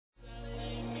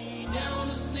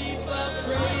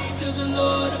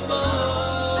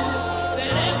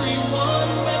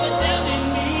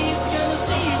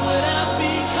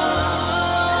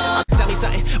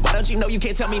she know you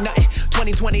can't tell me nothing.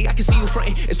 2020, I can see you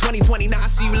frontin'. It's 2020, now I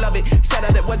see you love it. Said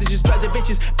all that wasn't just drugs and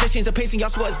bitches. Just change the pacing,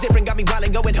 y'all swore it's different. Got me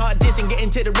wildin', going hard dissing,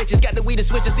 getting to the riches. Got the weed to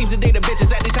switch, it seems to date the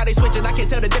bitches. At least how they switchin', I can't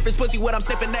tell the difference. Pussy, what I'm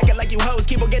sniffing, acting like you hoes.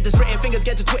 Keyboard get to spritting, fingers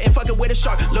get to twitting. Fucking with a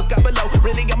shark, look up below.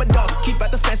 Really, I'm a dog, keep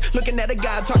out the fence. Looking at a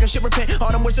guy, talking shit, repent.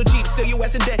 All them words so cheap, still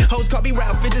US and dead. Hoes call me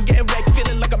Ralph, bitches getting wrecked.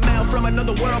 Feeling like a male from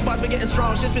another world. Boss been getting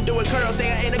strong, shit's been doing curls. Say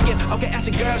I ain't a gift, okay,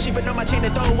 ask a girl. She been on my chain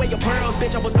and throw away your pearls.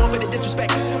 Bitch, I was born for the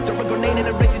disrespect. Throw a grenade and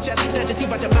erase your chest. Snatch your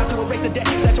teeth out your mouth to erase the debt.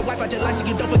 Snatch your wife out your life so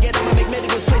you don't forget. I'ma make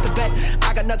millions, place a bet.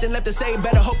 I got nothing left to say,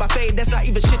 better hope I fade. That's not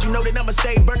even shit, you know that I'ma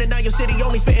stay. Burning down your city,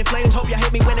 only spitting flames. Hope y'all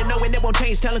hit me winning, knowing it won't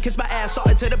change. Tell 'em kiss my ass, salt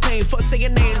into the pain. Fuck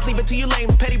saying names, leave it to you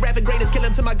lames. Petty rapping greatest, kill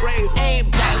him to my grave. Aim.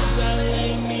 As I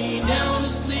lay me down to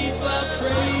sleep, I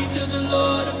pray to the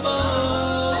Lord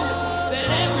above, that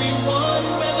everyone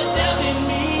who ever doubted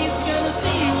me is gonna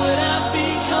see what I've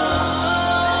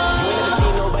become. You ain't never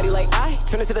seen nobody like I.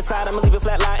 Turn it to the side, I'ma leave it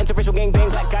flat line. Interracial gangbang,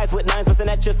 black guys with nines, listen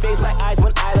at your face like eyes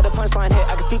when I let a punchline hit.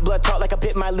 I can speak blood talk like I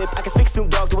bit my lip. I can speak Snoop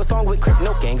Dogg to a song with Crypt,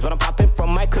 no gangs, but I'm popping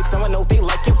from my clicks. Now I know they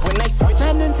like it when I switch.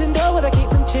 Mad Nintendo with a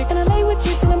Caitlyn chick, and I lay with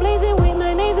chicks, and I'm blazing with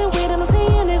my nails and weed, and I'm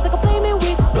saying it's like a flaming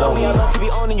weed. Blow me, I love to be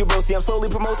owning you, bro. See, I'm slowly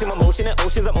promoting my motion and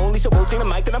oceans. I'm only showboating the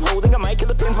mic that I'm holding. I might kill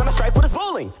the pins when I strike what is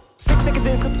rolling. 6 seconds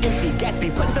in, clip empty.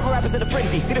 Gatsby, putting several rappers in a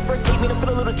frenzy. See the first 8 minutes, feel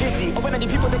a little dizzy. Over 90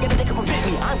 people thinking that they can prevent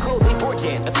me. I'm cold, they board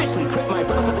jam. Officially, Crypt my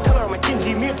brother with the color on my skin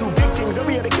G. Me and 2 big things,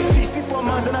 every other kid. Please sleep on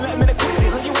mines and I let them in a quick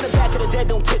sleep. Look, you in the batch of the dead,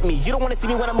 don't tip me. You don't wanna see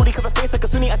me when I'm moody, cover face like a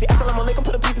Sunni. I see assalamu alaikum,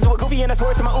 put a piece into a goofy, and that's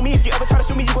word to my umi. If you ever try to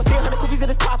shoot me, you gon' see 100 goofies and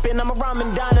it's poppin'. I'm a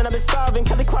rhyming dine and I've been starving.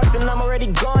 Kelly Clarkson, I'm already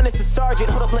gone. It's a sergeant.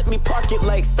 Hold up, let me park it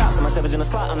like stop. So my savage in a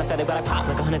slot on the static, but I pop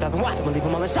like 100,000 watts. I'ma leave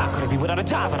him on the shot. Could I be without a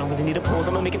job? I don't really need a pose.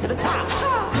 I'ma make it to the top.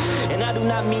 And I do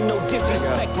not mean no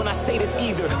disrespect when I say this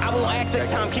either. I won't ask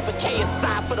next time. Keep a K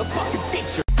aside for the fucking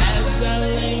feature. As I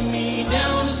lay me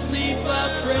down to sleep, I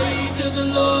pray to the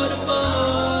Lord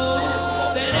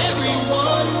above, that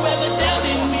everyone who ever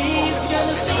doubted me is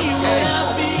gonna see what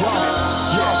I've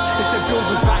become. Yeah, they said Bills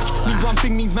was back. Means one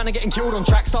thing, means man are getting killed on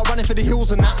track. Start running for the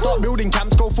hills and that. Start building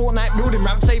camps, go Fortnite, building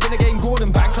ramps, saving the game,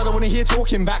 Gordon Banks. I don't wanna hear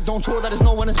talking back. Don't talk that there's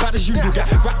no one as bad as you. You get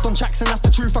wrapped on tracks and that's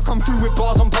the truth. I come through with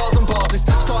bars on bars on bars. It's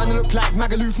starting to look like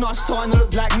Magaluf, not starting to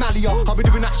look like Malia. I'll be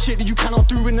doing that shit that you cannot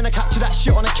do, and then I capture that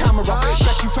shit on a camera.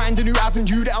 Best you find a new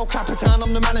avenue, the El Capitan,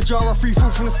 I'm the manager. I free fall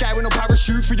from the sky with no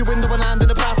parachute through your window and land in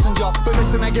a passenger. But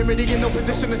listen, I get ready in no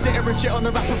position to sit here and shit on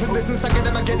the rapper for distance. I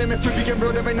get them if we get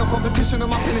real, there ain't no competition.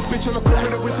 I'm up in this bitch, all a call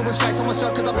with a whistle and strikes on my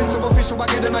shirt, cause I've been so official. I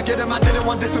get them, I didn't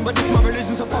want this one, but this my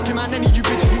religion, so fucking man, any you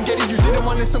bitch, you can get it. You didn't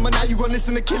want listen, but now you gon'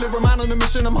 listen to killer. A man on a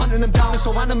mission, I'm hunting them down. It's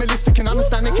so animalistic and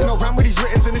understanding, can no rhyme with these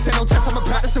writtens, and this ain't no test, I'm a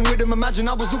practicing with them. Imagine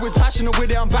I was always passionate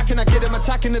with it, I'm back and I get him,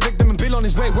 attacking the victim and Bill on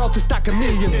his way, well to stack a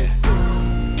million.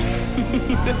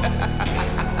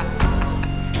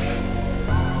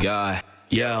 God.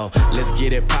 Yo, let's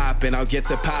get it poppin', I'll get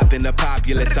to poppin' the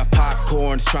populace. I pop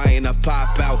corns, trying to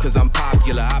pop out cause I'm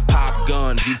popular. I pop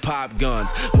guns, you pop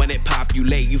guns. When it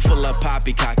populate, you full of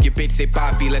poppycock. Your bitch say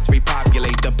poppy, let's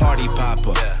repopulate the party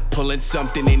popper. Pulling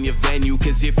something in your venue,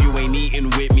 cause if you ain't eating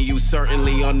with me, you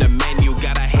certainly on the menu.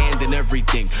 Got a hand in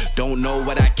everything, don't know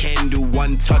what I can do.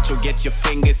 One touch will get your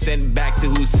finger sent back to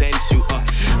who sent you.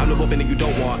 I'm the woman that you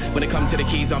don't want. When it comes to the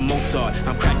keys, I'm Mozart.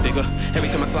 I'm crack nigga. Every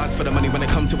time I slides for the money, when it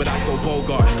comes to it, I go bold.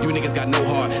 You niggas got no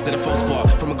heart, let a full spark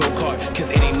from a go-kart,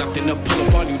 cause it ain't nothing to pull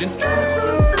up on you, then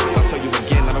I'll tell you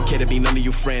again, I don't care to be none of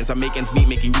you friends. I make ends meet,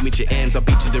 making you meet your ends. I'll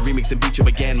beat you the remix and beat you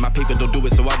again. My paper don't do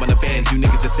it, so I wanna bend. You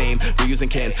niggas the same, we're using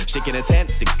cans. Shaking a tent,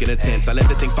 6 skin intense. I let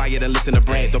the thing fire, then listen to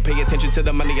brand. Don't pay attention to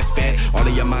the money I spend. All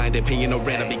in your mind, they paying no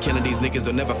rent. I be killing these niggas,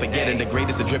 don't never forget. And the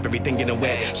greatest to drip, everything getting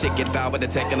wet. Shit get foul with the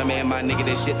tech and a man, my nigga,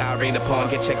 this shit I rain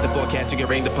upon. Get checked the forecast, you get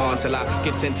rained upon. Till I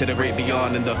get sent to the great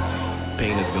beyond and the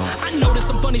pain is gone. I noticed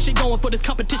some funny shit going for this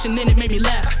competition, and it made me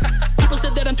laugh. People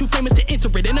said that I'm too famous to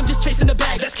enter it, and I'm just chasing the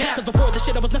bag. That's cap. Cause before this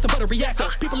shit, I was nothing but a reactor.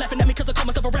 People laughing at me cause I call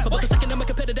myself a rapper. But the second I'm a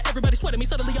competitor, everybody sweating me.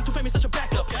 Suddenly I'm too famous, such a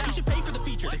backup. You should pay for the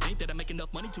feature. They think that I make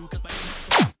enough money too, cause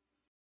my